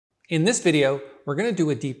In this video, we're going to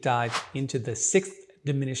do a deep dive into the 6th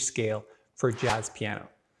diminished scale for jazz piano.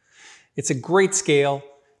 It's a great scale.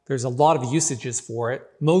 There's a lot of usages for it,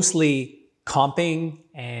 mostly comping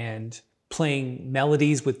and playing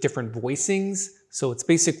melodies with different voicings. So it's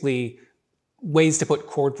basically ways to put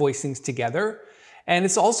chord voicings together. And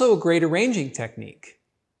it's also a great arranging technique.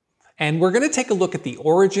 And we're going to take a look at the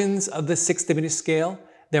origins of the 6th diminished scale.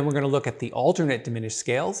 Then we're going to look at the alternate diminished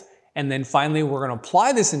scales. And then finally, we're going to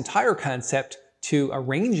apply this entire concept to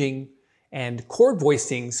arranging and chord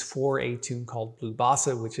voicings for a tune called Blue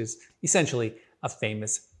Bossa, which is essentially a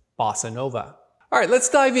famous bossa nova. All right, let's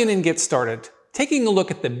dive in and get started. Taking a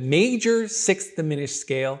look at the major 6th diminished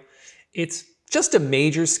scale, it's just a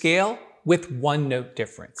major scale with one note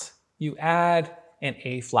difference. You add an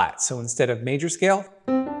A flat. So instead of major scale,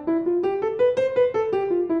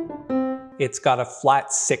 it's got a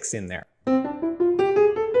flat 6 in there.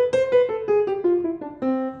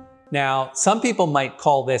 Now, some people might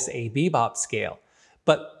call this a bebop scale,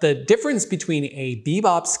 but the difference between a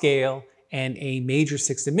bebop scale and a major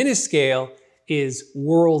 6th diminished scale is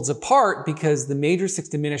worlds apart, because the major 6th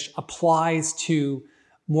diminished applies to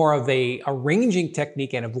more of a arranging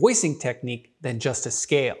technique and a voicing technique than just a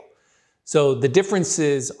scale. So the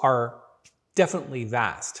differences are definitely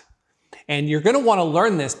vast. And you're going to want to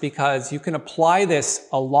learn this because you can apply this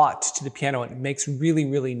a lot to the piano. It makes really,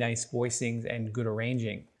 really nice voicings and good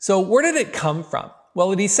arranging. So where did it come from?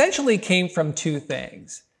 Well, it essentially came from two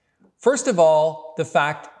things. First of all, the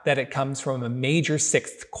fact that it comes from a major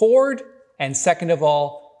 6th chord, and second of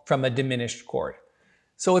all, from a diminished chord.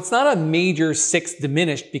 So it's not a major 6th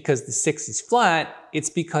diminished because the 6 is flat, it's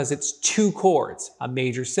because it's two chords, a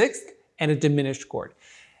major 6th and a diminished chord.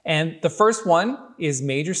 And the first one is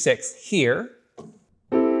major 6th here.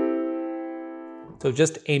 So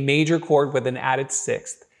just a major chord with an added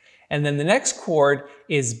 6th. And then the next chord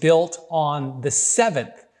is built on the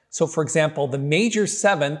 7th. So for example, the major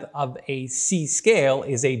 7th of a C scale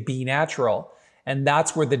is a B natural. And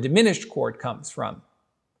that's where the diminished chord comes from.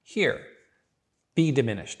 Here, B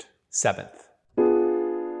diminished, 7th.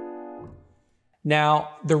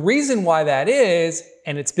 Now, the reason why that is,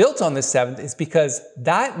 and it's built on the 7th, is because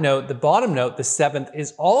that note, the bottom note, the 7th,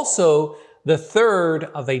 is also the third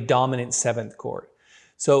of a dominant 7th chord.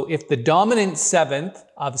 So if the dominant 7th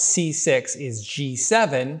of C6 is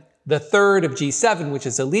G7, the third of G7, which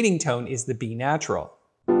is a leading tone, is the B natural.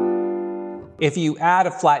 If you add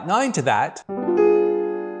a flat 9 to that,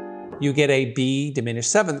 you get a B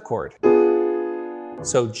diminished 7th chord.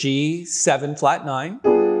 So G7 flat 9,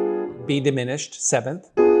 B diminished 7th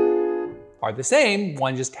are the same.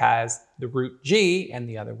 One just has the root G and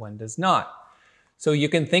the other one does not. So you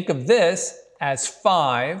can think of this as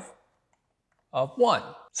 5 of 1.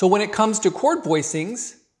 So when it comes to chord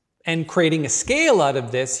voicings and creating a scale out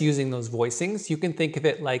of this using those voicings, you can think of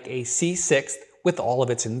it like a C6 with all of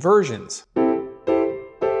its inversions.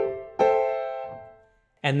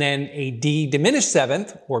 And then a D diminished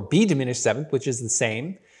 7th or B diminished 7th, which is the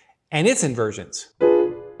same, and its inversions.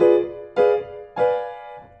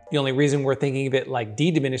 The only reason we're thinking of it like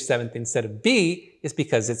D diminished 7th instead of B is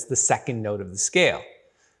because it's the second note of the scale.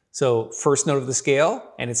 So first note of the scale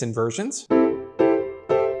and its inversions.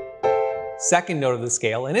 Second note of the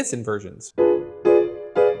scale and its inversions.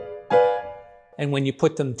 And when you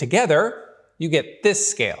put them together, you get this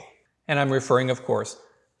scale. And I'm referring, of course,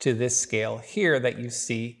 to this scale here that you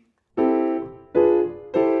see.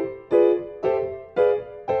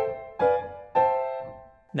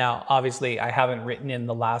 Now, obviously, I haven't written in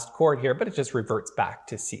the last chord here, but it just reverts back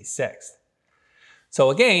to C6. So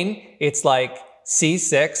again, it's like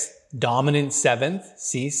C6, dominant 7th,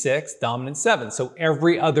 C6, dominant 7th. So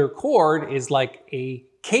every other chord is like a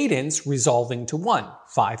cadence resolving to 1,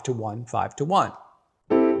 5 to 1, 5 to 1.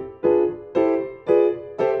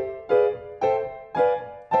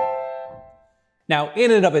 Now,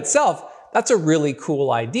 in and of itself, that's a really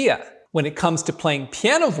cool idea. When it comes to playing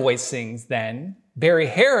piano voicings, then, Barry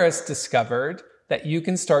Harris discovered that you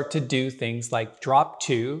can start to do things like drop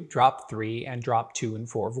 2, drop 3, and drop 2 and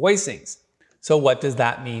 4 voicings. So what does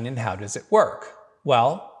that mean and how does it work?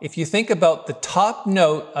 Well, if you think about the top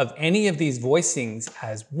note of any of these voicings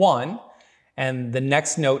as 1, and the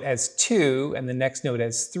next note as 2, and the next note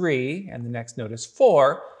as 3, and the next note as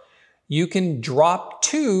 4, you can drop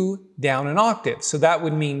 2 down an octave. So that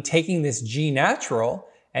would mean taking this G natural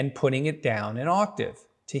and putting it down an octave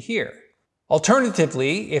to here.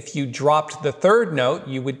 Alternatively, if you dropped the third note,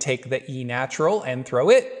 you would take the E natural and throw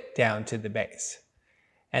it down to the bass.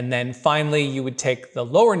 And then finally, you would take the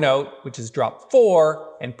lower note, which is drop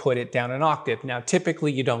 4, and put it down an octave. Now,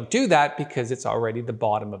 typically you don't do that because it's already the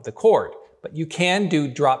bottom of the chord. but you can do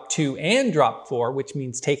drop 2 and drop 4, which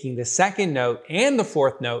means taking the second note and the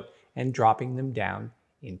fourth note and dropping them down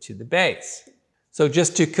into the bass. So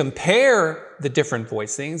just to compare the different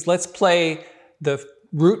voicings, let's play the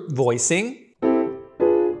root voicing.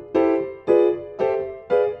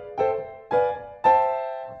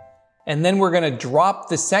 And then we're going to drop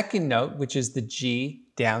the second note, which is the G,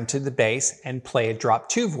 down to the bass and play a drop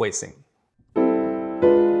 2 voicing.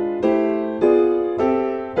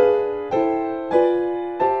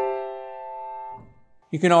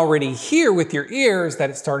 You can already hear with your ears that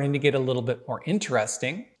it's starting to get a little bit more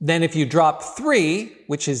interesting. Then if you drop 3,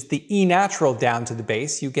 which is the E natural down to the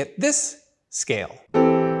bass, you get this scale.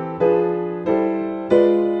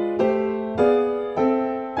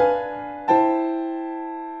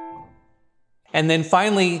 And then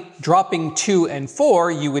finally, dropping 2 and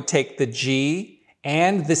 4, you would take the G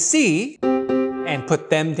and the C and put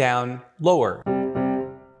them down lower.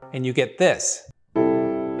 And you get this.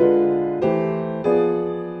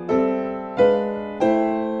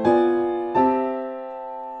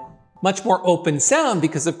 Much more open sound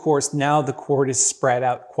because, of course, now the chord is spread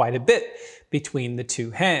out quite a bit between the two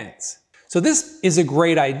hands. So this is a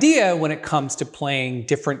great idea when it comes to playing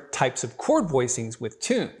different types of chord voicings with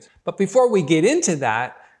tunes. But before we get into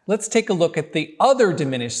that, let's take a look at the other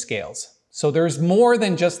diminished scales. So there's more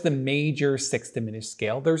than just the major 6th diminished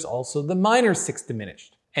scale, there's also the minor 6th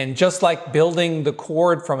diminished. And just like building the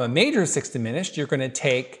chord from a major 6th diminished, you're going to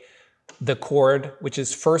take the chord, which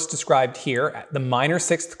is first described here, the minor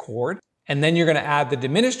 6th chord, and then you're going to add the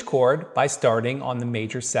diminished chord by starting on the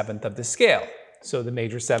major 7th of the scale. So the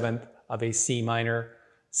major 7th of a C minor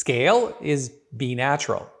scale is B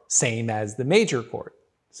natural, same as the major chord.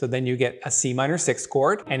 So then you get a C minor 6th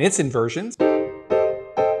chord and its inversions,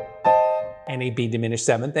 and a B diminished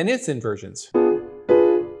 7th and its inversions.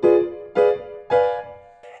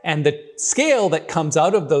 And the scale that comes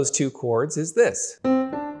out of those two chords is this.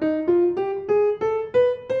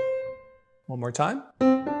 One more time.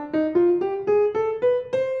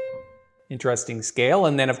 Interesting scale.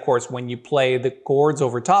 And then, of course, when you play the chords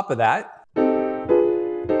over top of that,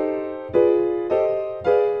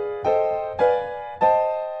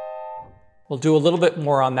 we'll do a little bit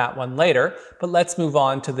more on that one later, but let's move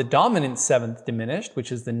on to the dominant 7th diminished,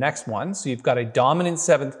 which is the next one. So you've got a dominant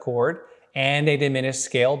 7th chord and a diminished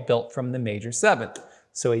scale built from the major 7th.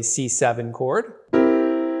 So a C7 chord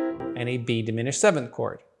and a B diminished 7th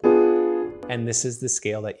chord. And this is the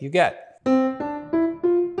scale that you get.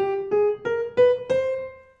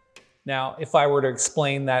 Now, if I were to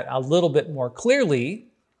explain that a little bit more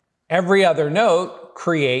clearly, every other note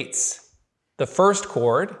creates the first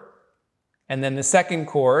chord, and then the second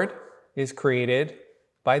chord is created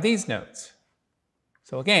by these notes.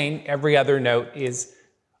 So again, every other note is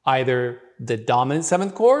either the dominant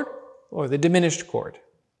 7th chord or the diminished chord.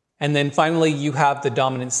 And then finally, you have the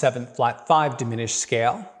dominant 7th flat 5 diminished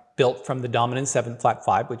scale, built from the dominant 7th flat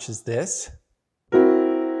 5, which is this,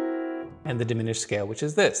 and the diminished scale, which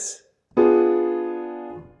is this.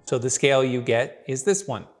 So the scale you get is this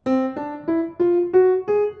one.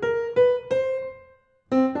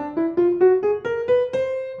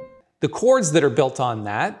 The chords that are built on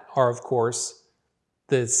that are, of course,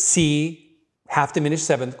 the C half diminished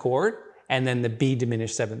 7th chord, and then the B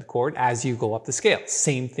diminished 7th chord as you go up the scale.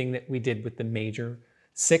 Same thing that we did with the major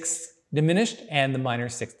 6th diminished and the minor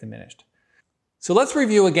 6th diminished. So let's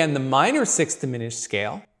review again the minor 6th diminished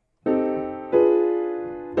scale.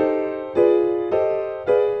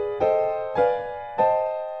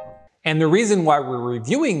 And the reason why we're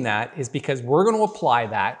reviewing that is because we're going to apply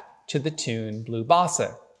that to the tune Blue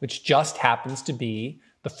Bossa, which just happens to be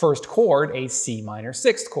the first chord, a C minor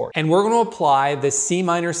 6th chord. And we're going to apply the C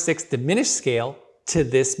minor 6th diminished scale to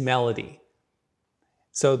this melody.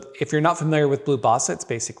 So if you're not familiar with Blue Bossa, it's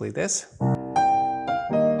basically this.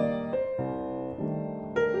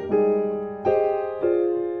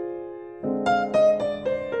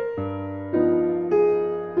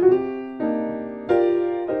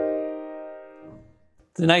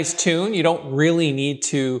 It's a nice tune. You don't really need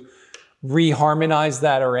to reharmonize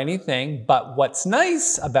that or anything, but what's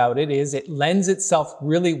nice about it is it lends itself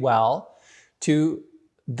really well to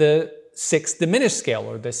the 6th diminished scale,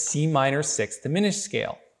 or the C minor 6th diminished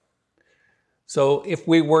scale. So if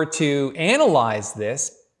we were to analyze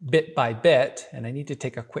this bit by bit, and I need to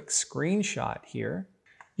take a quick screenshot here,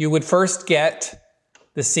 you would first get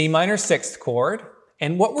the C minor 6th chord.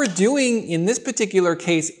 And what we're doing in this particular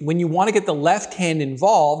case, when you want to get the left hand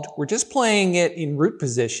involved, we're just playing it in root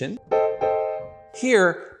position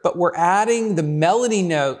here, but we're adding the melody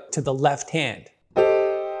note to the left hand.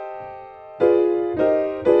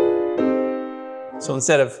 So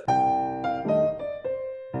instead of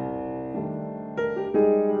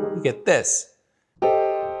you get this.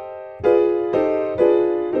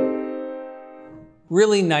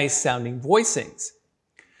 Really nice sounding voicings.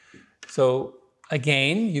 So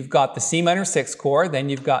again, you've got the C minor 6th chord, then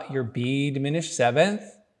you've got your B diminished 7th,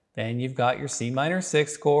 then you've got your C minor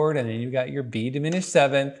 6th chord, and then you've got your B diminished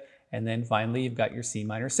 7th, and then finally you've got your C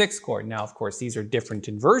minor 6th chord. Now, of course, these are different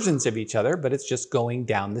inversions of each other, but it's just going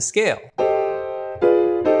down the scale.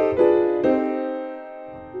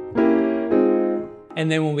 And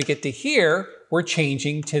then when we get to here, we're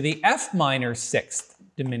changing to the F minor 6th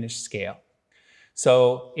diminished scale.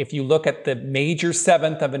 So if you look at the major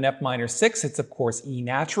 7th of an F minor 6, it's of course E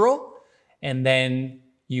natural, and then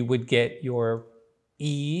you would get your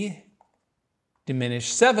E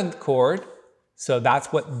diminished 7th chord. So that's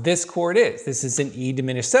what this chord is. This is an E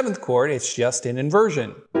diminished 7th chord, it's just an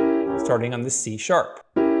inversion, starting on the C sharp.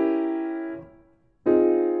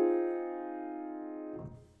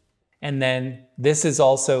 And then this is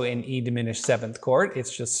also an E diminished 7th chord,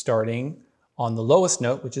 it's just starting on the lowest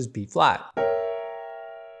note, which is B flat.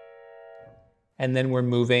 And then we're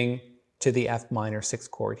moving to the F minor 6th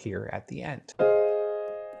chord here at the end.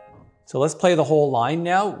 So let's play the whole line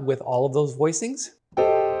now with all of those voicings.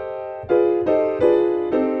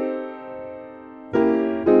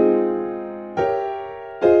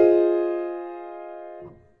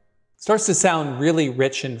 Starts to sound really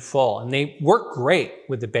rich and full, and they work great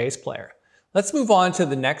with the bass player. Let's move on to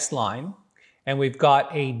the next line, and we've got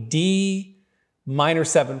a D minor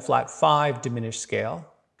 7 flat 5 diminished scale.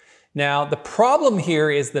 Now, the problem here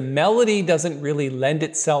is the melody doesn't really lend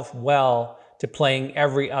itself well to playing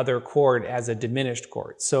every other chord as a diminished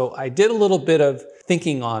chord. So I did a little bit of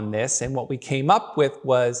thinking on this, and what we came up with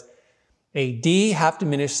was a D half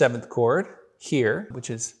diminished 7th chord here, which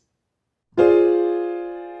is,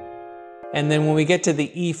 and then when we get to the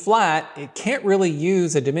E flat, it can't really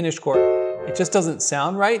use a diminished chord. It just doesn't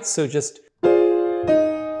sound right, so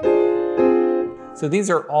these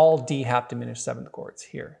are all D half diminished 7th chords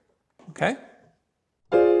here. Okay?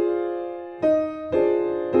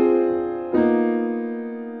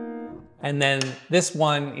 And then this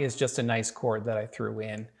one is just a nice chord that I threw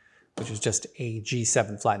in, which is just a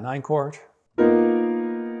G7 flat 9 chord.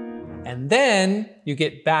 And then you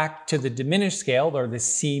get back to the diminished scale, or the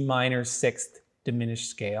C minor 6th diminished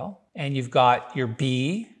scale, and you've got your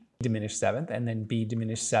B diminished 7th, and then B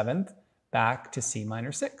diminished 7th, back to C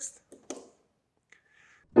minor 6th.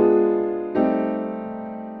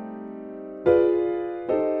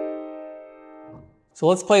 So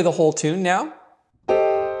let's play the whole tune now.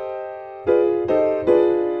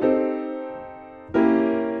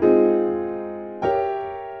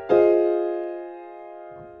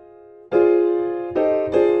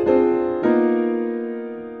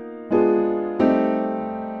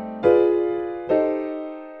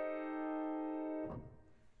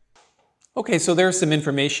 Okay, so there's some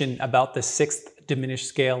information about the 6th diminished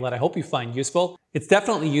scale that I hope you find useful. It's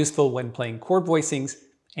definitely useful when playing chord voicings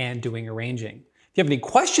and doing arranging. If you have any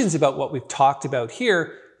questions about what we've talked about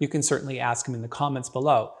here, you can certainly ask them in the comments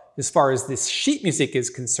below. As far as this sheet music is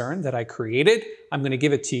concerned that I created, I'm going to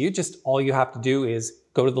give it to you. Just all you have to do is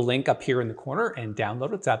go to the link up here in the corner and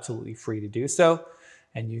download it. It's absolutely free to do so,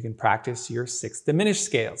 and you can practice your 6th diminished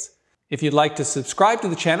scales. If you'd like to subscribe to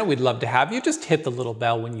the channel, we'd love to have you. Just hit the little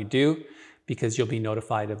bell when you do, because you'll be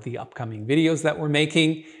notified of the upcoming videos that we're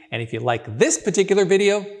making. And if you like this particular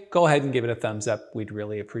video, go ahead and give it a thumbs up. We'd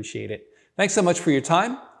really appreciate it. Thanks so much for your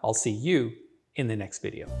time. I'll see you in the next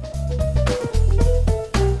video.